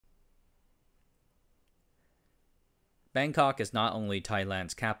Bangkok is not only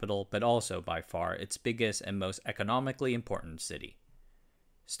Thailand's capital, but also by far its biggest and most economically important city.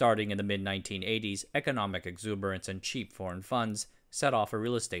 Starting in the mid-1980s, economic exuberance and cheap foreign funds set off a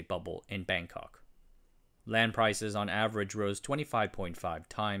real estate bubble in Bangkok. Land prices on average rose 25.5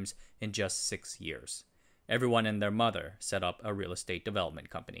 times in just 6 years. Everyone and their mother set up a real estate development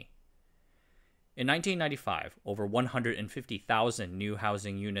company. In 1995, over 150,000 new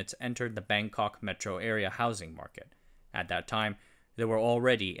housing units entered the Bangkok metro area housing market. At that time, there were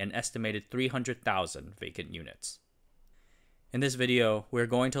already an estimated 300,000 vacant units. In this video, we're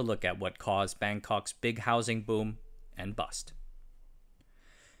going to look at what caused Bangkok's big housing boom and bust.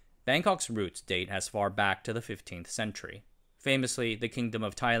 Bangkok's roots date as far back to the 15th century. Famously, the Kingdom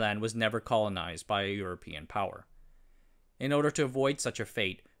of Thailand was never colonized by a European power. In order to avoid such a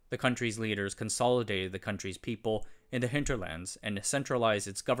fate, the country's leaders consolidated the country's people in the hinterlands and centralized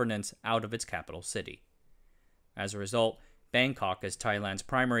its governance out of its capital city. As a result, Bangkok is Thailand's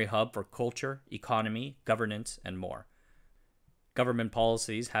primary hub for culture, economy, governance, and more. Government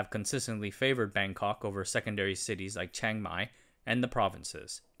policies have consistently favored Bangkok over secondary cities like Chiang Mai and the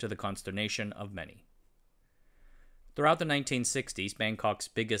provinces, to the consternation of many. Throughout the 1960s, Bangkok's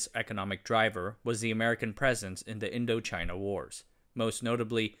biggest economic driver was the American presence in the Indochina Wars, most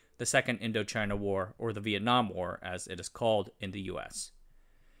notably the Second Indochina War, or the Vietnam War as it is called in the US.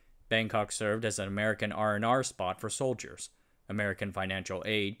 Bangkok served as an American R&R spot for soldiers. American financial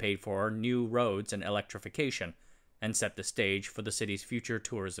aid paid for new roads and electrification, and set the stage for the city's future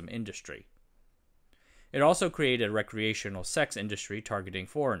tourism industry. It also created a recreational sex industry targeting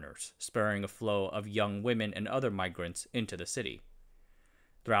foreigners, spurring a flow of young women and other migrants into the city.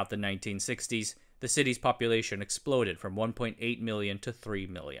 Throughout the 1960s, the city's population exploded from 1.8 million to 3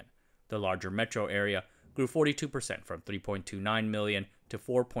 million. The larger metro area grew 42% from 3.29 million to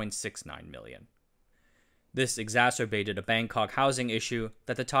 4.69 million. This exacerbated a Bangkok housing issue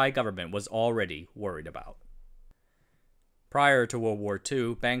that the Thai government was already worried about. Prior to World War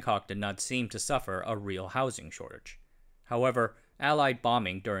II, Bangkok did not seem to suffer a real housing shortage. However, Allied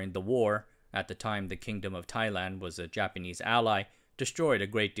bombing during the war, at the time the Kingdom of Thailand was a Japanese ally, destroyed a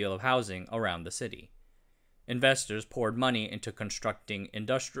great deal of housing around the city. Investors poured money into constructing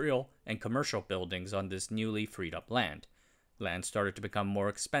industrial and commercial buildings on this newly freed up land. Land started to become more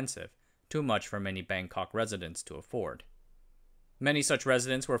expensive, too much for many Bangkok residents to afford. Many such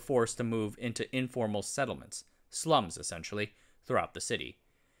residents were forced to move into informal settlements, slums essentially, throughout the city.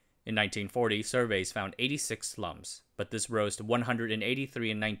 In 1940, surveys found 86 slums, but this rose to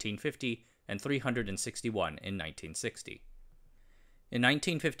 183 in 1950 and 361 in 1960. In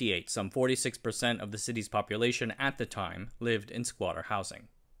 1958, some 46% of the city's population at the time lived in squatter housing.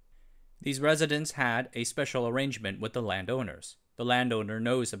 These residents had a special arrangement with the landowners. The landowner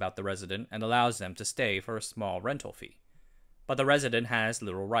knows about the resident and allows them to stay for a small rental fee. But the resident has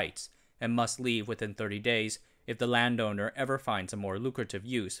little rights and must leave within 30 days if the landowner ever finds a more lucrative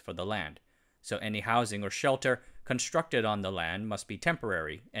use for the land, so any housing or shelter constructed on the land must be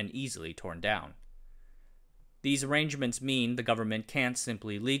temporary and easily torn down. These arrangements mean the government can't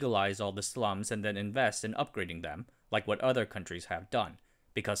simply legalize all the slums and then invest in upgrading them, like what other countries have done,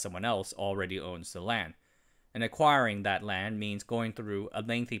 because someone else already owns the land. And acquiring that land means going through a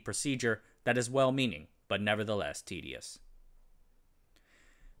lengthy procedure that is well-meaning, but nevertheless tedious.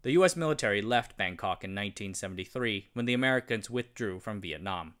 The U.S. military left Bangkok in 1973 when the Americans withdrew from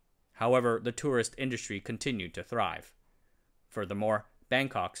Vietnam. However, the tourist industry continued to thrive. Furthermore,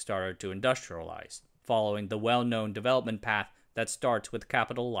 Bangkok started to industrialize, following the well-known development path that starts with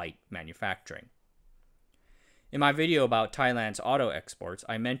capital-light manufacturing. In my video about Thailand's auto exports,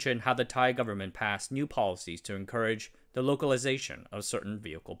 I mentioned how the Thai government passed new policies to encourage the localization of certain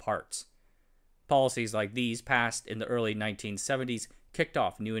vehicle parts. Policies like these passed in the early 1970s kicked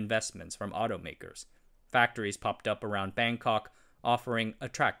off new investments from automakers. Factories popped up around Bangkok, offering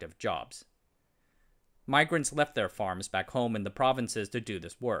attractive jobs. Migrants left their farms back home in the provinces to do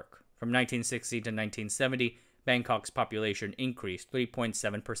this work. From 1960 to 1970, Bangkok's population increased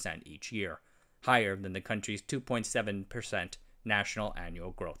 3.7% each year, higher than the country's 2.7% national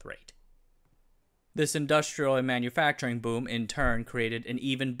annual growth rate. This industrial and manufacturing boom in turn created an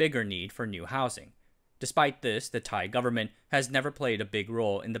even bigger need for new housing. Despite this, the Thai government has never played a big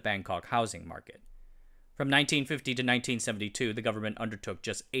role in the Bangkok housing market. From 1950 to 1972, the government undertook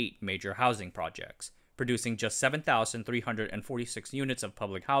just 8 major housing projects, producing just 7,346 units of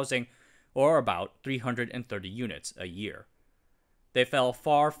public housing, or about 330 units a year. They fell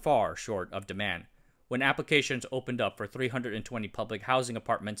far short of demand. When applications opened up for 320 public housing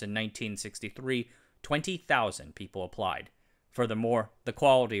apartments in 1963, 20,000 people applied. Furthermore, the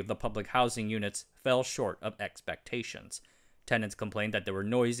quality of the public housing units fell short of expectations. Tenants complained that they were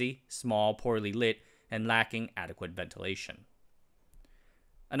noisy, small, poorly lit, and lacking adequate ventilation.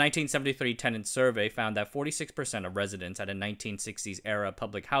 A 1973 tenant survey found that 46% of residents at a 1960s-era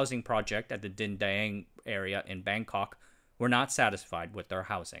public housing project at the Din Daeng area in Bangkok were not satisfied with their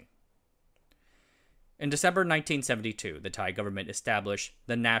housing. In December 1972, the Thai government established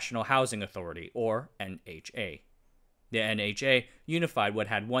the National Housing Authority, or NHA. The NHA unified what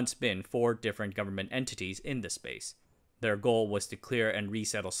had once been 4 different government entities in the space. Their goal was to clear and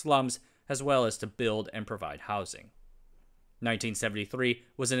resettle slums, as well as to build and provide housing. 1973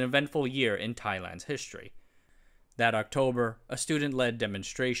 was an eventful year in Thailand's history. That October, a student-led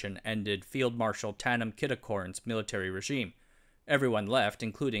demonstration ended Field Marshal Tanam Kitakorn's military regime. Everyone left,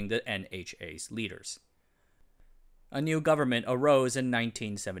 including the NHA's leaders. A new government arose in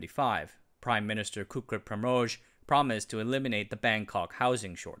 1975. Prime Minister Kukrit Pramoj promised to eliminate the Bangkok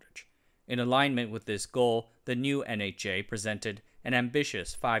housing shortage. In alignment with this goal, the new NHA presented an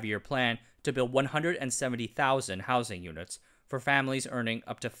ambitious 5-year plan to build 170,000 housing units for families earning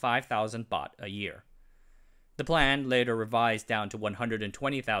up to 5,000 baht a year. The plan, later revised down to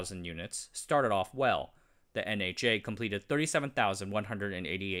 120,000 units, started off well. The NHA completed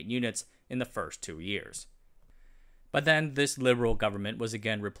 37,188 units in the first 2 years. But then this liberal government was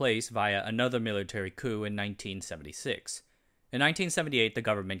again replaced via another military coup in 1976. In 1978, the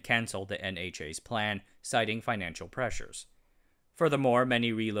government canceled the NHA's plan, citing financial pressures. Furthermore,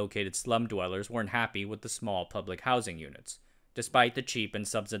 many relocated slum dwellers weren't happy with the small public housing units. Despite the cheap and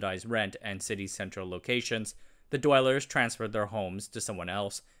subsidized rent and city central locations, the dwellers transferred their homes to someone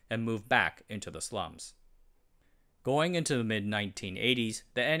else and moved back into the slums. Going into the mid-1980s,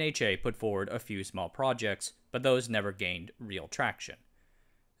 the NHA put forward a few small projects, but those never gained real traction.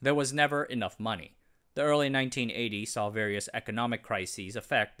 There was never enough money. The early 1980s saw various economic crises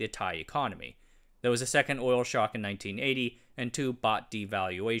affect the Thai economy. There was a second oil shock in 1980 and 2 baht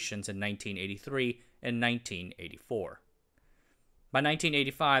devaluations in 1983 and 1984. By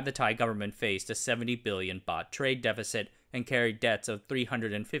 1985, the Thai government faced a 70 billion baht trade deficit and carried debts of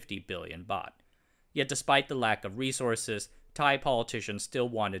 350 billion baht. Yet despite the lack of resources, Thai politicians still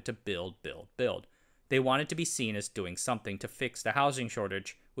wanted to build. They wanted to be seen as doing something to fix the housing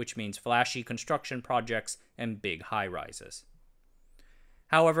shortage, which means flashy construction projects and big high-rises.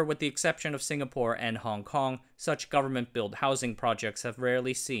 However, with the exception of Singapore and Hong Kong, such government-built housing projects have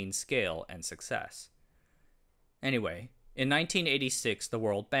rarely seen scale and success. Anyway, in 1986, the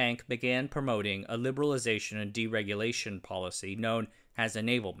World Bank began promoting a liberalization and deregulation policy known as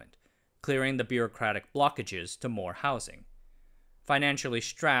enablement, clearing the bureaucratic blockages to more housing. Financially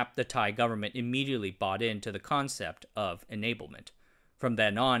strapped, the Thai government immediately bought into the concept of enablement. From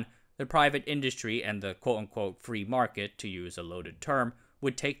then on, the private industry and the quote-unquote free market, to use a loaded term,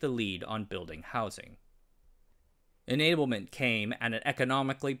 would take the lead on building housing. Enablement came at an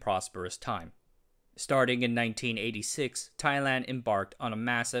economically prosperous time. Starting in 1986, Thailand embarked on a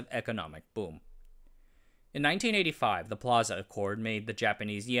massive economic boom. In 1985, the Plaza Accord made the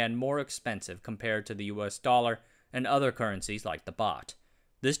Japanese yen more expensive compared to the US dollar and other currencies like the baht.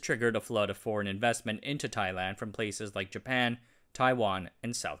 This triggered a flood of foreign investment into Thailand from places like Japan, Taiwan,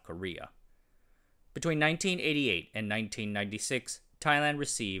 and South Korea. Between 1988 and 1996, Thailand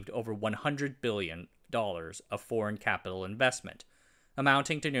received over $100 billion of foreign capital investment,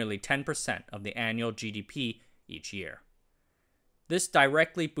 amounting to nearly 10% of the annual GDP each year. This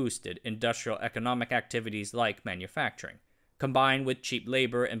directly boosted industrial economic activities like manufacturing. Combined with cheap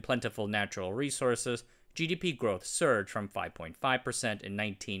labor and plentiful natural resources, GDP growth surged from 5.5% in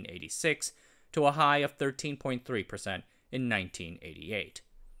 1986 to a high of 13.3% in 1988.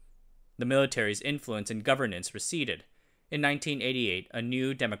 The military's influence in governance receded. In 1988, a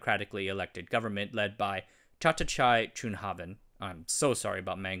new democratically elected government led by Chathachai Chunhavan, I'm so sorry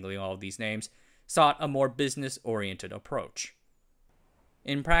about mangling all of these names, sought a more business-oriented approach.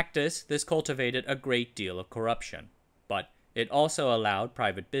 In practice, this cultivated a great deal of corruption, but it also allowed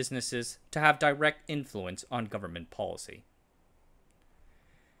private businesses to have direct influence on government policy.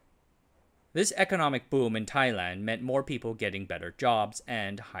 This economic boom in Thailand meant more people getting better jobs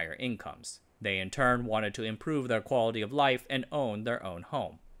and higher incomes. They in turn wanted to improve their quality of life and own their own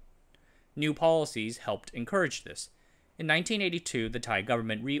home. New policies helped encourage this. In 1982, the Thai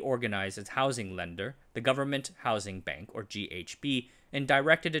government reorganized its housing lender, the Government Housing Bank, or GHB, and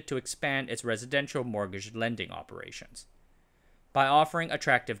directed it to expand its residential mortgage lending operations. By offering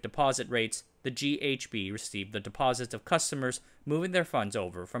attractive deposit rates, the GHB received the deposits of customers moving their funds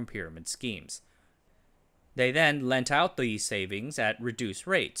over from pyramid schemes. They then lent out these savings at reduced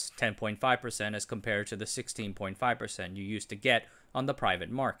rates, 10.5% as compared to the 16.5% you used to get on the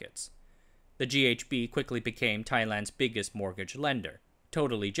private markets. The GHB quickly became Thailand's biggest mortgage lender.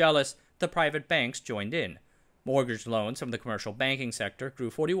 Totally jealous, the private banks joined in. Mortgage loans from the commercial banking sector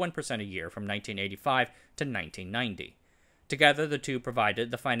grew 41% a year from 1985 to 1990. Together, the two provided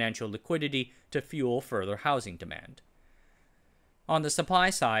the financial liquidity to fuel further housing demand. On the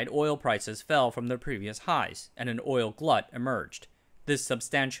supply side, oil prices fell from their previous highs, and an oil glut emerged. This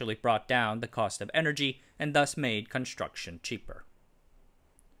substantially brought down the cost of energy and thus made construction cheaper.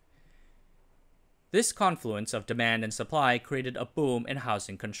 This confluence of demand and supply created a boom in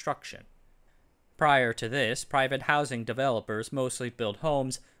housing construction. Prior to this, private housing developers mostly built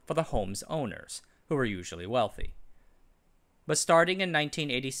homes for the home's owners, who were usually wealthy. But starting in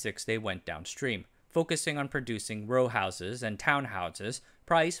 1986, they went downstream, focusing on producing row houses and townhouses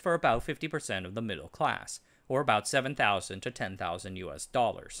priced for about 50% of the middle class, or about $7,000 to $10,000 US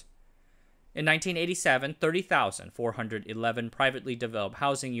dollars. In 1987, 30,411 privately developed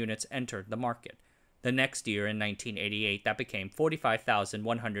housing units entered the market. The next year, in 1988, that became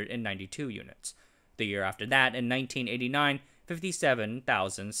 45,192 units. The year after that, in 1989,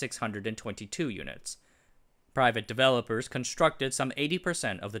 57,622 units. Private developers constructed some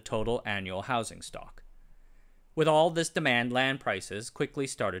 80% of the total annual housing stock. With all this demand, land prices quickly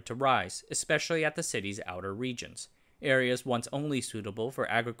started to rise, especially at the city's outer regions. Areas once only suitable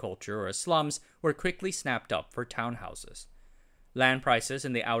for agriculture or as slums were quickly snapped up for townhouses. Land prices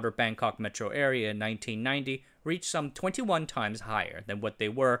in the outer Bangkok metro area in 1990 reached some 21 times higher than what they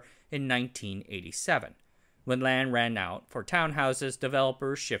were in 1987. When land ran out for townhouses,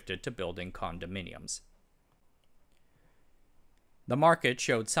 developers shifted to building condominiums. The market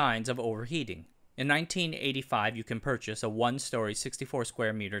showed signs of overheating. In 1985, you can purchase a one-story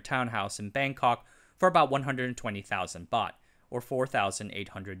 64-square-meter townhouse in Bangkok for about 120,000 baht, or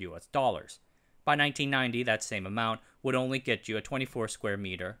 4,800 US dollars. By 1990, that same amount would only get you a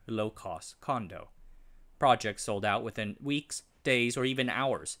 24-square-meter, low-cost condo. Projects sold out within weeks, days, or even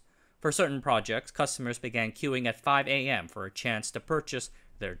hours. For certain projects, customers began queuing at 5 a.m. for a chance to purchase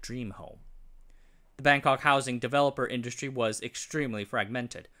their dream home. The Bangkok housing developer industry was extremely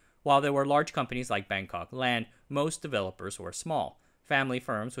fragmented. While there were large companies like Bangkok Land, most developers were small, family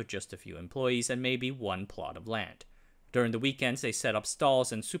firms with just a few employees and maybe one plot of land. During the weekends, they set up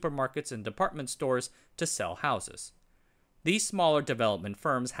stalls in supermarkets and department stores to sell houses. These smaller development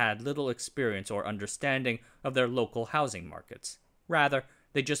firms had little experience or understanding of their local housing markets. Rather,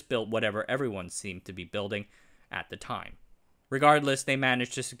 they just built whatever everyone seemed to be building at the time. Regardless, they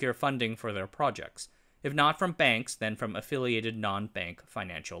managed to secure funding for their projects, if not from banks, then from affiliated non-bank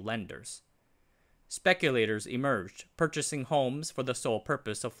financial lenders. Speculators emerged, purchasing homes for the sole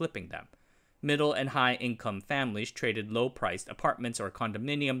purpose of flipping them. Middle and high-income families traded low-priced apartments or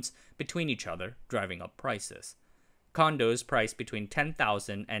condominiums between each other, driving up prices. Condos priced between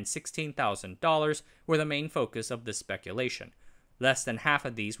 $10,000 and $16,000 were the main focus of this speculation. Less than half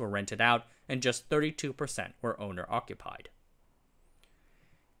of these were rented out, and just 32% were owner-occupied.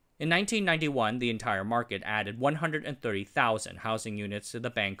 In 1991, the entire market added 130,000 housing units to the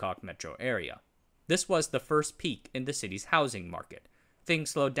Bangkok metro area. This was the first peak in the city's housing market.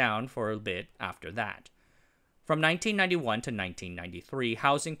 Things slowed down for a bit after that. From 1991 to 1993,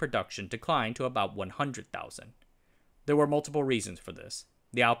 housing production declined to about 100,000. There were multiple reasons for this.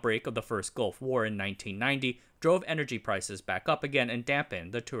 The outbreak of the first Gulf War in 1990 drove energy prices back up again and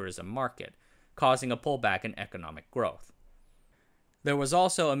dampened the tourism market, causing a pullback in economic growth. There was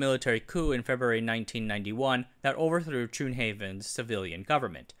also a military coup in February 1991 that overthrew Chunhaven's civilian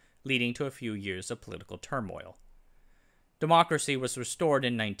government, leading to a few years of political turmoil. Democracy was restored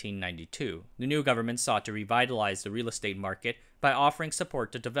in 1992. The new government sought to revitalize the real estate market by offering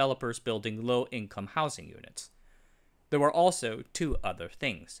support to developers building low-income housing units. There were also two other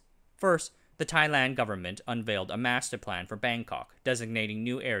things. First, the Thailand government unveiled a master plan for Bangkok, designating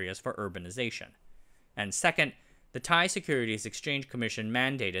new areas for urbanization. And second, the Thai Securities Exchange Commission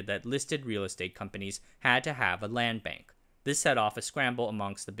mandated that listed real estate companies had to have a land bank. This set off a scramble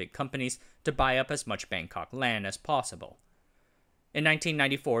amongst the big companies to buy up as much Bangkok land as possible. In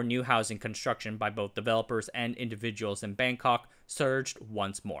 1994, new housing construction by both developers and individuals in Bangkok surged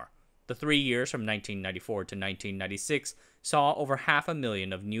once more. The 3 years from 1994 to 1996 saw over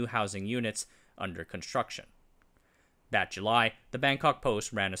 500,000 of new housing units under construction. That July, the Bangkok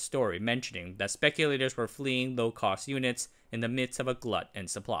Post ran a story mentioning that speculators were fleeing low-cost units in the midst of a glut in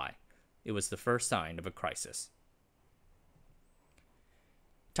supply. It was the first sign of a crisis.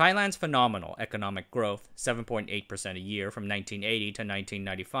 Thailand's phenomenal economic growth, 7.8% a year from 1980 to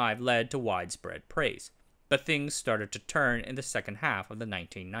 1995, led to widespread praise. but things started to turn in the second half of the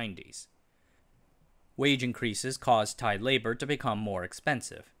 1990s. Wage increases caused Thai labor to become more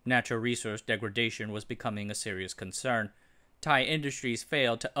expensive. Natural resource degradation was becoming a serious concern. Thai industries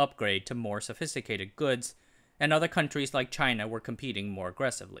failed to upgrade to more sophisticated goods, and other countries like China were competing more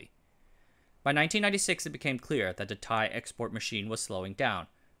aggressively. By 1996, it became clear that the Thai export machine was slowing down.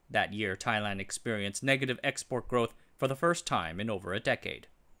 That year, Thailand experienced negative export growth for the first time in over a decade.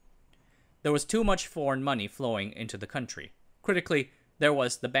 There was too much foreign money flowing into the country. Critically, there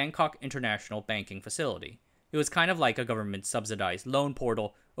was the Bangkok International Banking Facility. It was kind of like a government-subsidized loan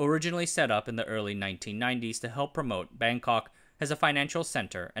portal originally set up in the early 1990s to help promote Bangkok as a financial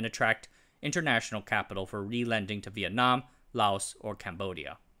center and attract international capital for re-lending to Vietnam, Laos, or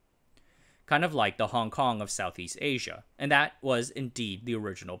Cambodia. Kind of like the Hong Kong of Southeast Asia, and that was indeed the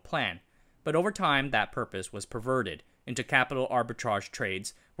original plan. But over time, that purpose was perverted into capital arbitrage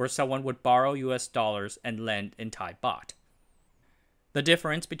trades where someone would borrow US dollars and lend in Thai baht. The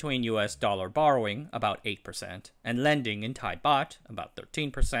difference between US dollar borrowing, about 8%, and lending in Thai baht, about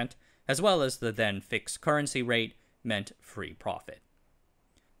 13%, as well as the then fixed currency rate, meant free profit.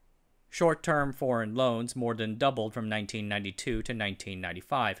 Short-term foreign loans more than doubled from 1992 to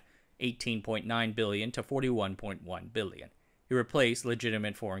 1995, $18.9 billion to $41.1 billion. It replaced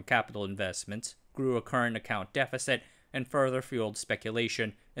legitimate foreign capital investments, grew a current account deficit, and further fueled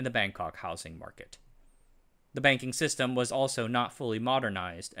speculation in the Bangkok housing market. The banking system was also not fully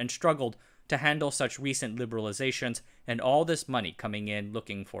modernized and struggled to handle such recent liberalizations and all this money coming in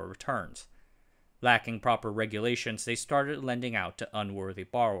looking for returns. Lacking proper regulations, they started lending out to unworthy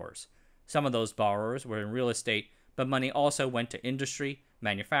borrowers. Some of those borrowers were in real estate, but money also went to industry,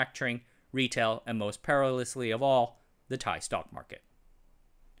 manufacturing, retail, and most perilously of all, the Thai stock market.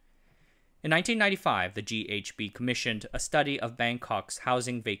 In 1995, the GHB commissioned a study of Bangkok's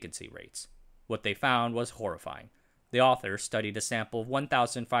housing vacancy rates. What they found was horrifying. The authors studied a sample of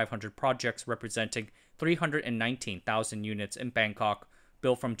 1,500 projects representing 319,000 units in Bangkok,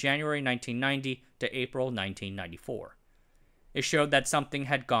 built from January 1990 to April 1994. It showed that something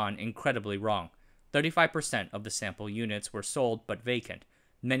had gone incredibly wrong. 35% of the sample units were sold but vacant.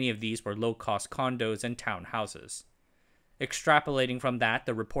 Many of these were low-cost condos and townhouses. Extrapolating from that,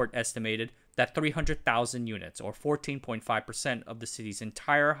 the report estimated that 300,000 units, or 14.5% of the city's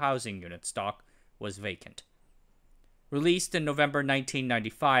entire housing unit stock, was vacant. Released in November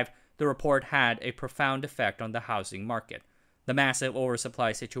 1995, the report had a profound effect on the housing market. The massive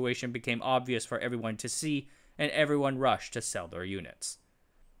oversupply situation became obvious for everyone to see, and everyone rushed to sell their units.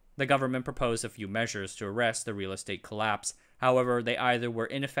 The government proposed a few measures to arrest the real estate collapse. However, they either were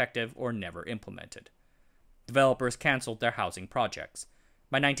ineffective or never implemented. Developers canceled their housing projects.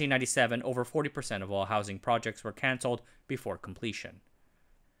 By 1997, over 40% of all housing projects were canceled before completion.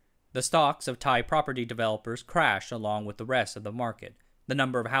 The stocks of Thai property developers crashed along with the rest of the market. The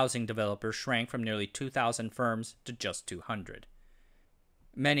number of housing developers shrank from nearly 2,000 firms to just 200.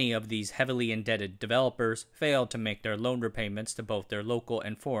 Many of these heavily indebted developers failed to make their loan repayments to both their local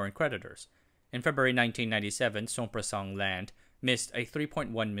and foreign creditors. In February 1997, Somprasong Land missed a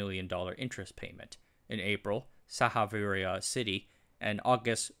 $3.1 million interest payment. In April, Sahaviria City, and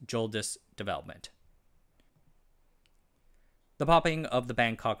August, Joldis Development. The popping of the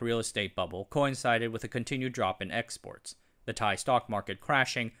Bangkok real estate bubble coincided with a continued drop in exports, the Thai stock market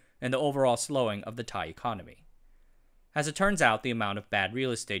crashing, and the overall slowing of the Thai economy. As it turns out, the amount of bad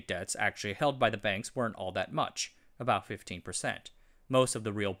real estate debts actually held by the banks weren't all that much, about 15%. Most of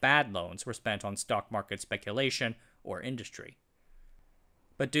the real bad loans were spent on stock market speculation or industry.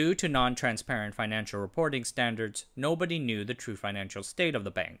 But due to non-transparent financial reporting standards, nobody knew the true financial state of the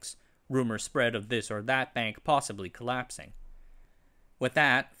banks. Rumors spread of this or that bank possibly collapsing. With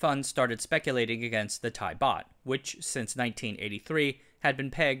that, funds started speculating against the Thai baht, which since 1983 had been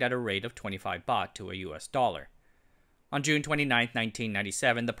pegged at a rate of 25 baht to a US dollar. On June 29,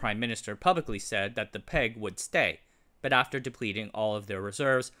 1997, the Prime Minister publicly said that the peg would stay, but after depleting all of their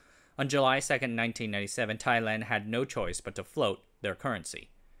reserves, on July 2, 1997, Thailand had no choice but to float their currency.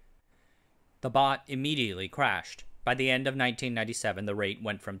 The baht immediately crashed. By the end of 1997, the rate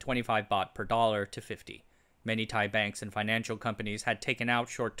went from 25 baht per dollar to 50. Many Thai banks and financial companies had taken out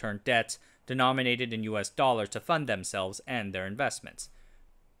short-term debts denominated in US dollars to fund themselves and their investments.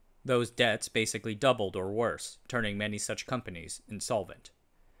 Those debts basically doubled or worse, turning many such companies insolvent.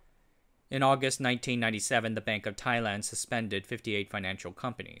 In August 1997, the Bank of Thailand suspended 58 financial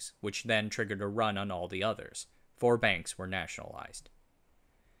companies, which then triggered a run on all the others. 4 banks were nationalized.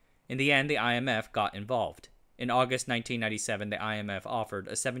 In the end, the IMF got involved. In August 1997, the IMF offered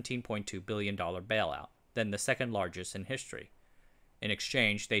a $17.2 billion bailout, then the second largest in history. In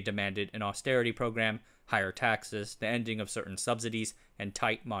exchange, they demanded an austerity program, higher taxes, the ending of certain subsidies, and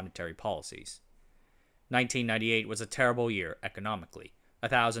tight monetary policies. 1998 was a terrible year economically.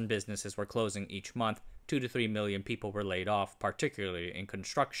 1,000 businesses were closing each month, 2 to 3 million people were laid off, particularly in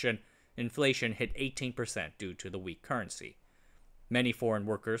construction. Inflation hit 18% due to the weak currency. Many foreign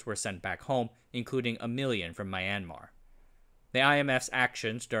workers were sent back home, including 1 million from Myanmar. The IMF's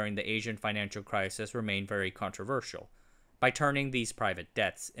actions during the Asian financial crisis remained very controversial. By turning these private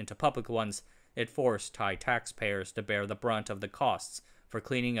debts into public ones, it forced Thai taxpayers to bear the brunt of the costs for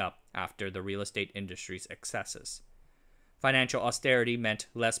cleaning up after the real estate industry's excesses. Financial austerity meant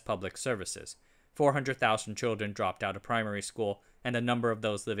less public services. 400,000 children dropped out of primary school, and the number of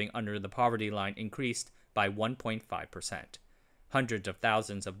those living under the poverty line increased by 1.5%. Hundreds of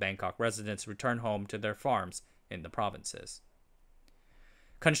thousands of Bangkok residents returned home to their farms in the provinces.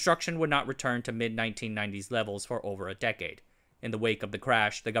 Construction would not return to mid-1990s levels for over a decade. In the wake of the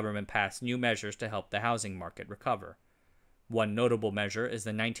crash, the government passed new measures to help the housing market recover. One notable measure is the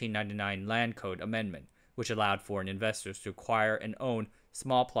 1999 Land Code Amendment, which allowed foreign investors to acquire and own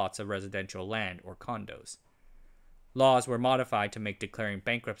small plots of residential land or condos. Laws were modified to make declaring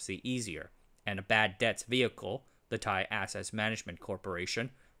bankruptcy easier, and a bad debts vehicle, the Thai Assets Management Corporation,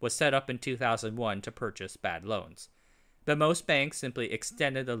 was set up in 2001 to purchase bad loans. But most banks simply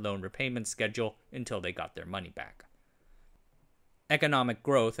extended the loan repayment schedule until they got their money back. Economic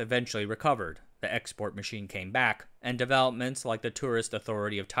growth eventually recovered, the export machine came back, and developments like the Tourist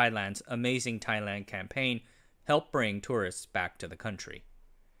Authority of Thailand's Amazing Thailand campaign helped bring tourists back to the country.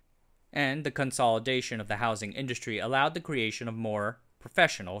 And the consolidation of the housing industry allowed the creation of more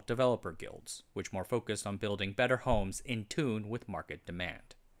professional developer guilds, which more focused on building better homes in tune with market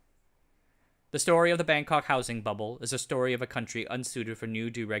demand. The story of the Bangkok housing bubble is a story of a country unsuited for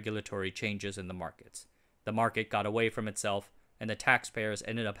new deregulatory changes in the markets. The market got away from itself, and the taxpayers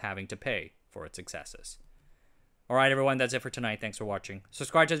ended up having to pay for its excesses. Alright everyone, that's it for tonight. Thanks for watching.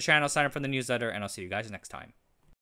 Subscribe to the channel, sign up for the newsletter, and I'll see you guys next time.